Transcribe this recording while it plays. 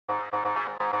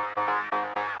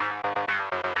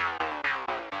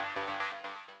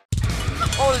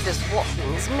this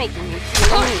walking is making me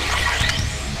feel weak.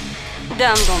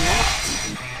 Damned on that.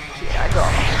 Here I go.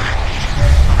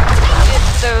 If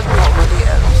there's nobody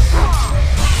else.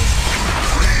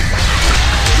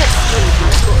 This will be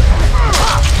good.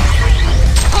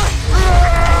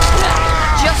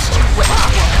 Just you wait.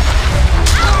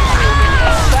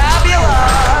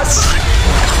 Fabulous!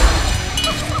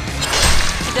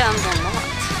 Damned on that.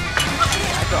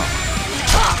 Here I go.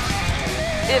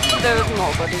 If there's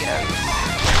nobody else.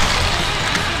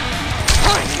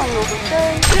 Another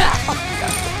day.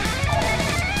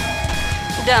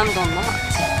 Damned on that.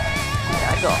 Here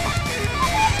I go.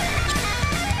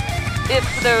 If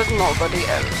there's nobody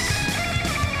else.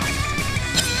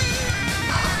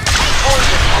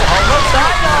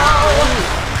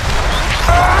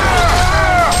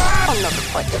 Another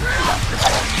fight of blood.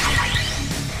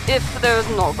 If there's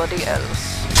nobody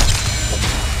else.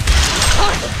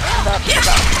 That's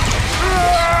about.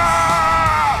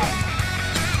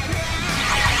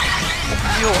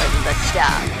 Join the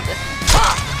damned.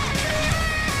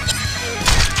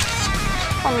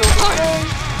 Another day,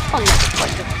 another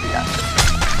fight of blood.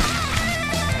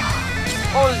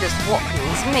 All this walking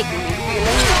is making me feel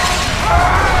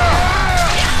uneasy.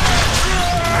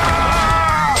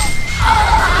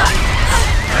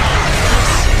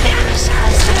 This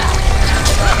has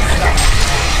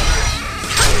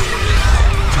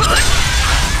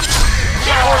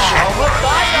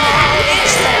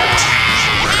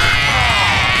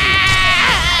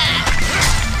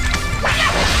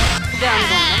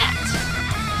Damned on that.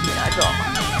 Here I go.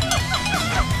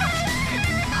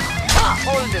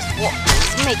 All this walking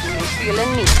is making me feel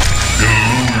uneasy.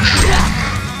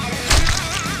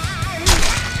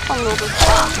 Another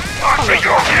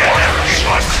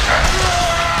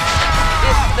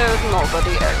If there's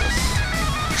nobody else,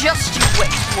 just you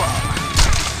wait, worm.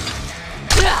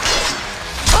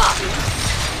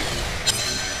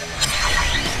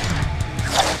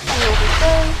 Another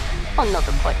day,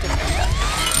 another fight of blood.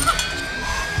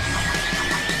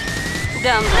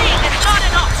 Damn. It's not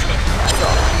an option.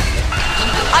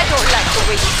 I don't like the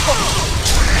way you talk to me.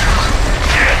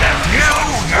 Know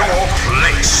your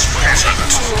place, peasant.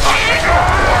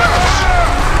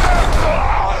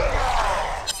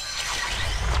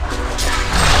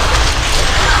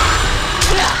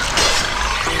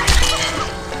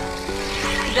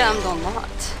 Damned on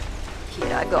that.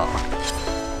 Here I go.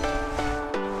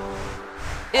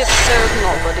 If there's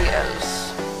nobody else.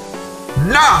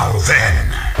 Now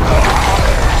then.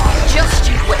 Just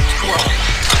you wait, worm.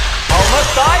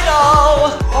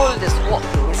 Homicidal! All this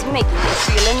walking is making me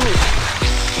feel uneasy.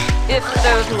 If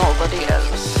there's nobody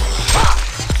else.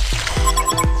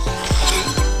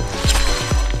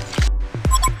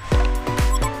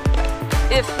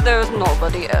 If there's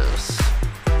nobody else.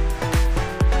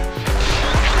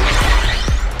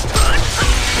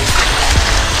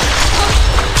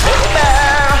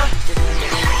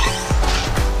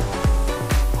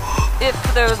 If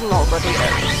there's nobody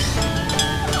else.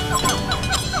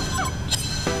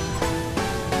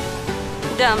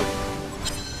 Damn.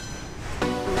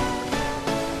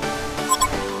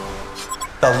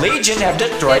 The Legion have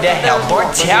destroyed a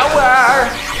Hellborn tower!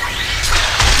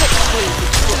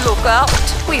 Look out!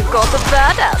 We've got a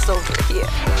badass over here.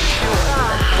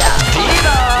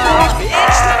 Viva!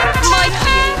 My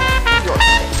your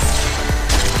face.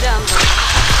 Damn.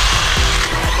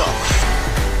 Go.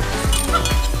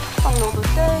 Another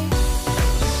day.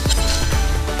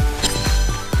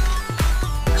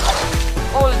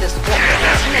 All this water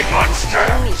is making me feel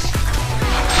uneasy.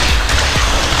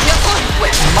 Just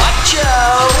wait. Macho!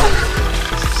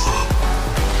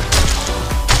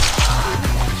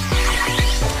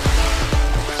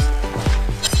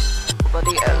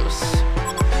 Nobody else.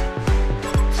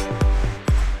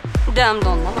 Damned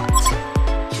on that.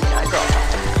 Here I go.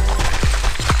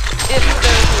 If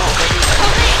there's nobody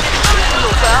else.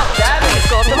 Look out! We've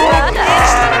got a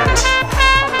badass!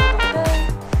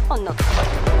 Another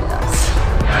fight with us.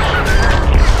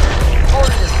 All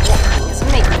this walking is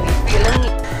making me feel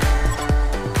uneasy.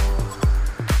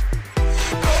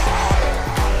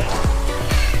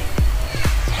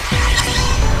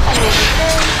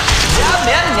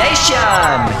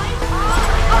 Domination!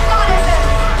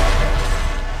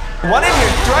 One of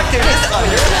your structures is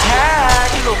under attack!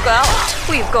 Look out!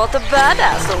 We've got a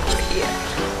badass over here.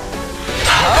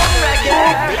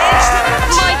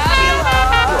 My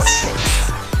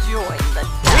join the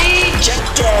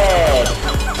Rejected!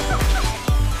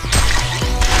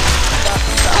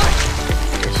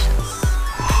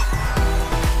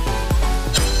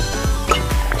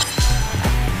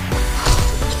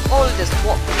 all this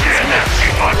walking is making me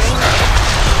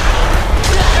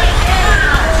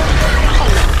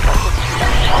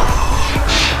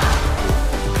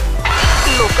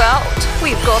Look out!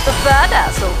 We've got a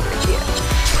badass over here.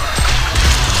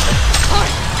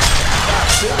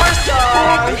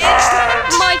 Superstar!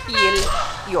 My heel,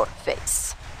 your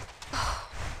face.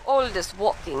 All this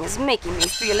walking is making me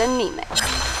feel anemic.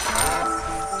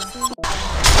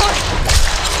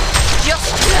 Just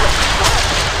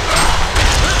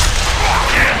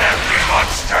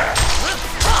Monster!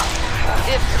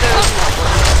 if there's no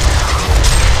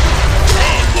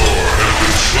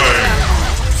Slain!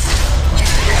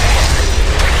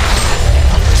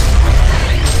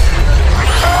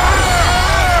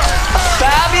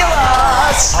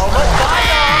 Fabulous! Almost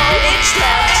final! Each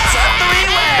left, it's a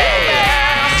three-way!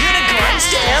 Unicorn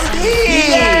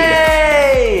Stampede!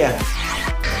 Yay!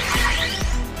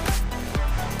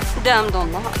 damned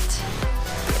on that.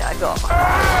 Here I go.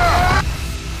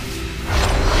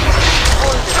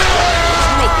 All this is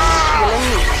making me feel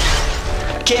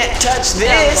anemic. Can't touch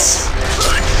this!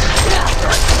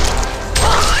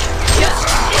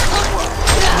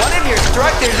 One of your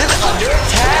structures is under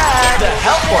attack! The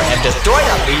Hellborn have destroyed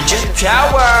a Legion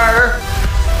tower!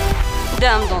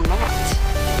 Damned on that.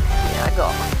 Here I go.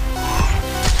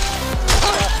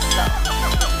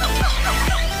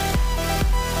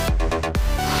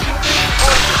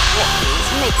 All this walking is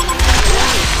making me feel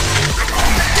anemic.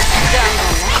 Damned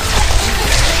on that. Here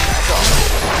I go.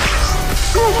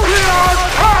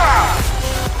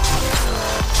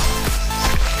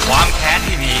 ความแค้น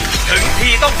ที่มีถึง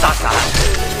ที่ต้องสาสาง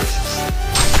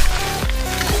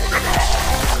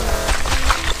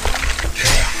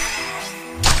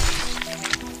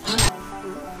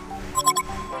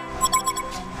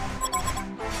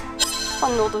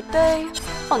Another day,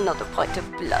 another pint of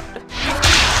blood.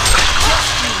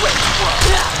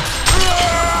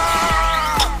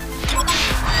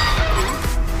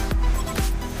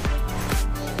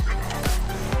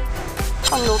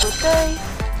 Another day,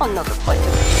 another pint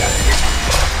of blood.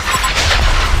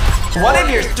 One of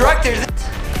your structures is...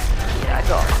 Here I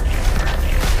go.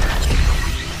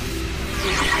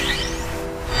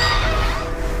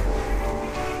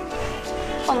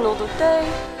 Another day,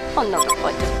 another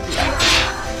pint of blood.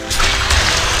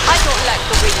 I don't like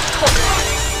the way you talk.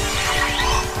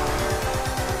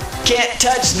 Can't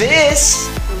touch this!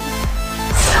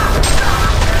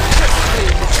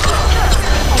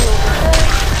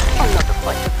 Another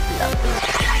pint of blood.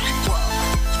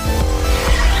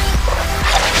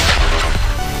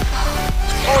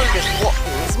 All this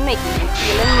walking is making me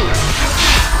feel anemic.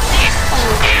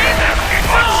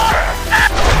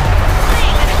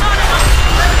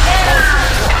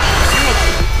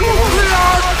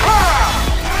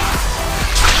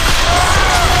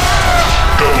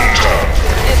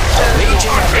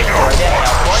 Legion have destroyed the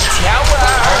Hellborn tower!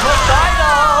 Almost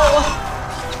final!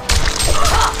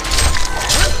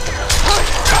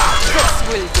 This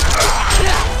will be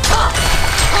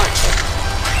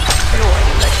You're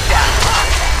like that.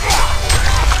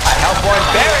 A Hellborn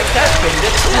barracks has been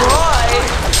destroyed!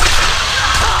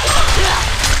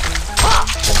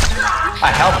 A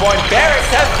Hellborn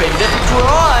barracks has been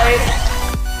destroyed!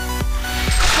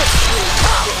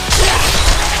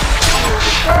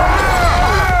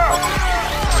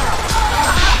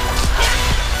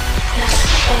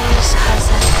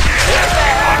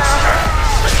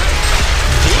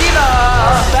 Viva!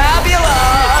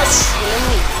 Fabulous!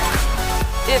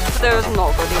 If there's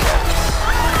nobody else.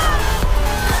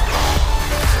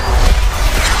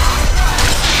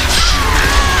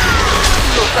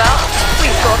 Look out!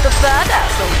 We've got a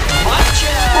badass over Watch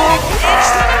out!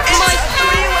 It's a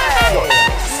three-way!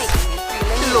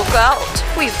 here. Look out!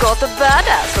 We've got a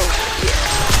badass over here.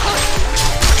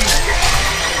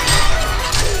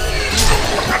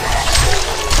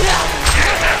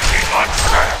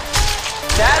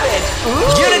 Savage!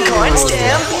 Unicorn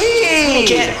Stampede!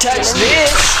 Can't touch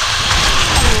this!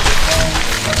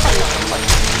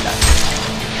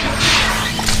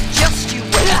 Just you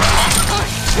wait.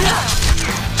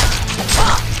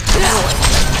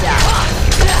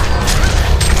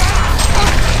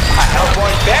 A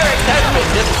Hellborn barracks has been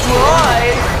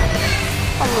destroyed!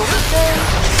 Another day.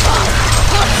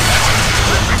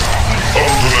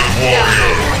 Ultimate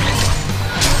Warrior!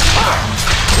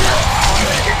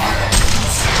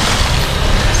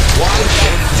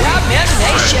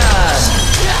 Domination!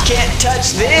 Can't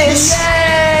touch this!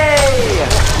 Yay!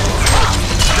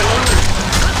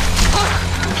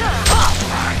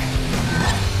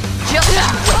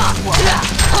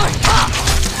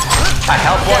 A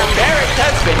Hellborn barracks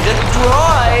has been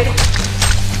destroyed!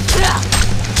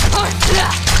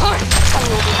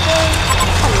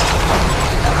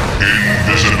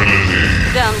 Invisibility!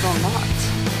 Damned on that.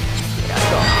 Here I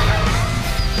go.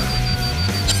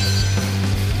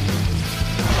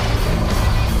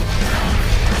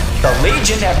 The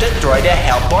Legion have destroyed a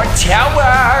Hellborn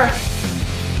tower!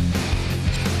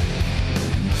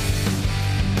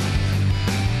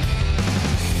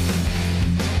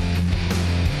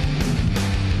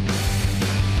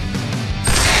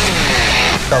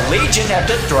 The Legion have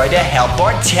destroyed a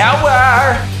Hellborn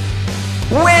tower!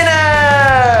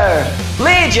 Winner!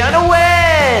 Legion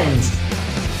wins!